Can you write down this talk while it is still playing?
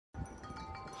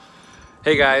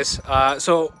Hey guys,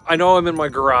 so I know I'm in my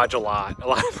garage a lot.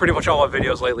 Pretty much all my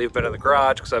videos lately have been in the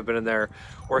garage because I've been in there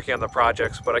working on the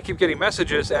projects, but I keep getting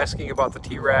messages asking about the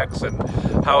T-Rex and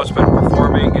how it's been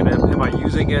performing and am I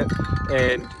using it?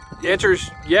 And the answer is,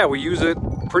 yeah, we use it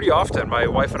pretty often. My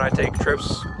wife and I take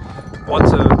trips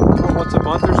once a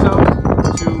month or so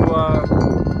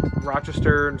to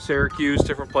Rochester and Syracuse,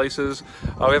 different places.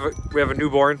 We have a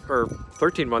newborn, or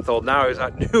 13-month-old now. He's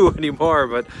not new anymore,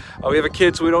 but we have a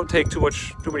kid, so we don't take too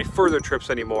many further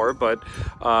trips anymore. But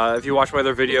if you watch my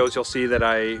other videos, you'll see that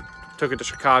I took it to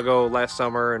Chicago last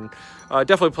summer, and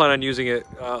definitely plan on using it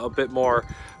a bit more.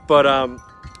 But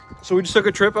so we just took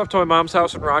a trip up to my mom's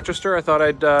house in Rochester. I thought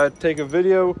I'd take a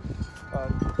video.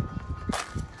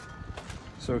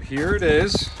 So here it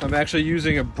is. I'm actually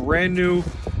using a brand new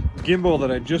gimbal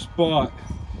that I just bought.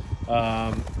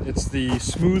 It's the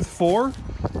Smooth 4.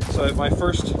 So my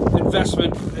first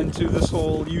investment into this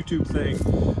whole YouTube thing,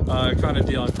 kind of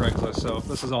deal on Craigslist. So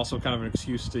this is also kind of an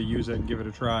excuse to use it and give it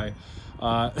a try.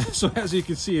 So as you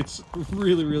can see, it's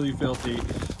really filthy.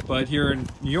 But here in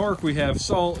New York, we have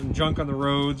salt and junk on the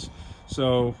roads.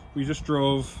 So we just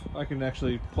drove, I can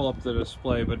actually pull up the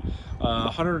display, but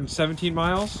 117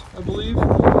 miles, I believe.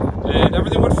 And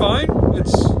everything went fine.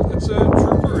 It's a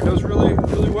trooper. It does really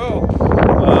well.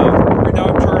 Right now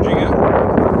I'm charging it.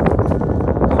 So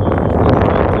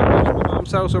my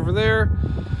mom's house over there.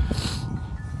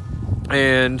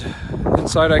 And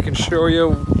inside I can show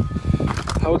you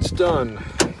how it's done.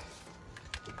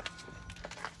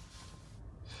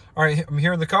 All right, I'm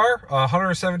here in the car.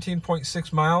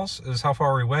 117.6 miles is how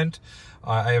far we went.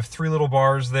 I have 3 little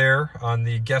bars there on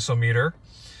the guessometer.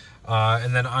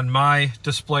 And then on my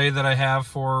display that I have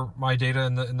for my data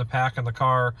in the pack on the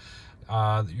car,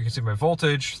 you can see my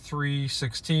voltage,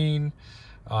 316,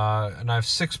 and I have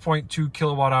 6.2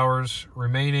 kilowatt hours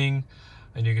remaining.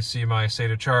 And you can see my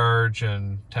state of charge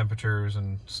and temperatures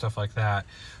and stuff like that.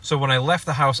 So when I left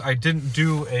the house, I didn't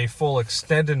do a full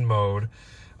extended mode,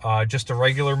 just a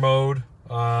regular mode.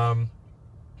 And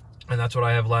that's what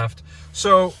I have left.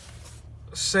 So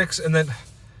 6, and then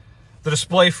the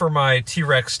display for my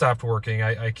T-Rex stopped working.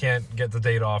 I can't get the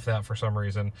data off that for some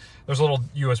reason. There's a little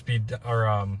USB or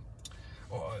a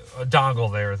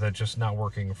dongle there that's just not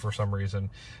working for some reason.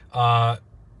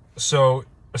 So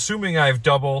assuming I have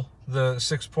double the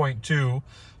 6.2,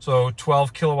 so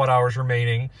 12 kilowatt hours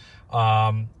remaining,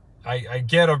 I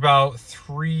get about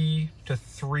 3 to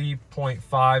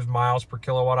 3.5 miles per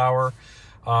kilowatt hour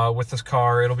with this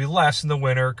car. It'll be less in the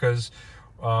winter because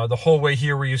the whole way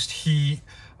here we used heat.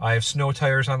 I have snow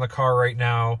tires on the car right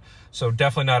now, so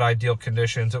definitely not ideal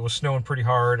conditions. It was snowing pretty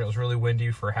hard. It was really windy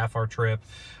for a half-hour trip.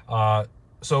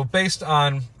 So based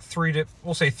on 3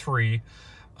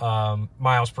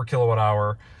 miles per kilowatt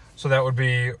hour, so that would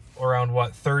be around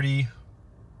what,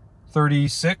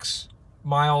 36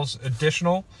 miles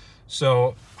additional.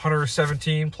 So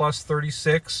 117 plus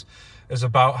 36 is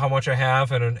about how much I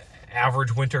have in an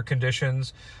average winter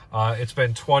conditions. It's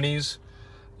been 20s.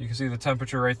 You can see the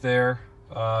temperature right there.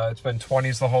 It's been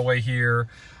 20s the whole way here.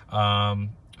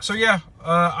 So yeah,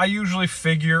 I usually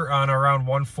figure on around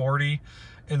 140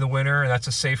 in the winter, and that's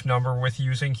a safe number with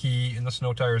using heat and the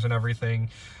snow tires and everything,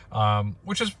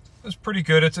 which is pretty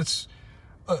good. It's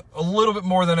a little bit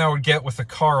more than I would get with the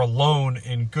car alone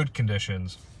in good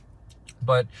conditions.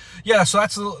 But yeah, so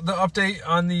that's the update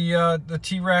on the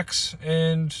T-Rex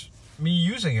and me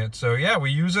using it. So yeah, we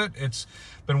use it. It's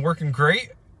been working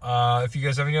great. If you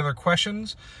guys have any other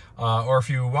questions, or if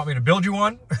you want me to build you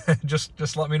one,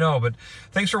 just let me know. But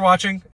thanks for watching.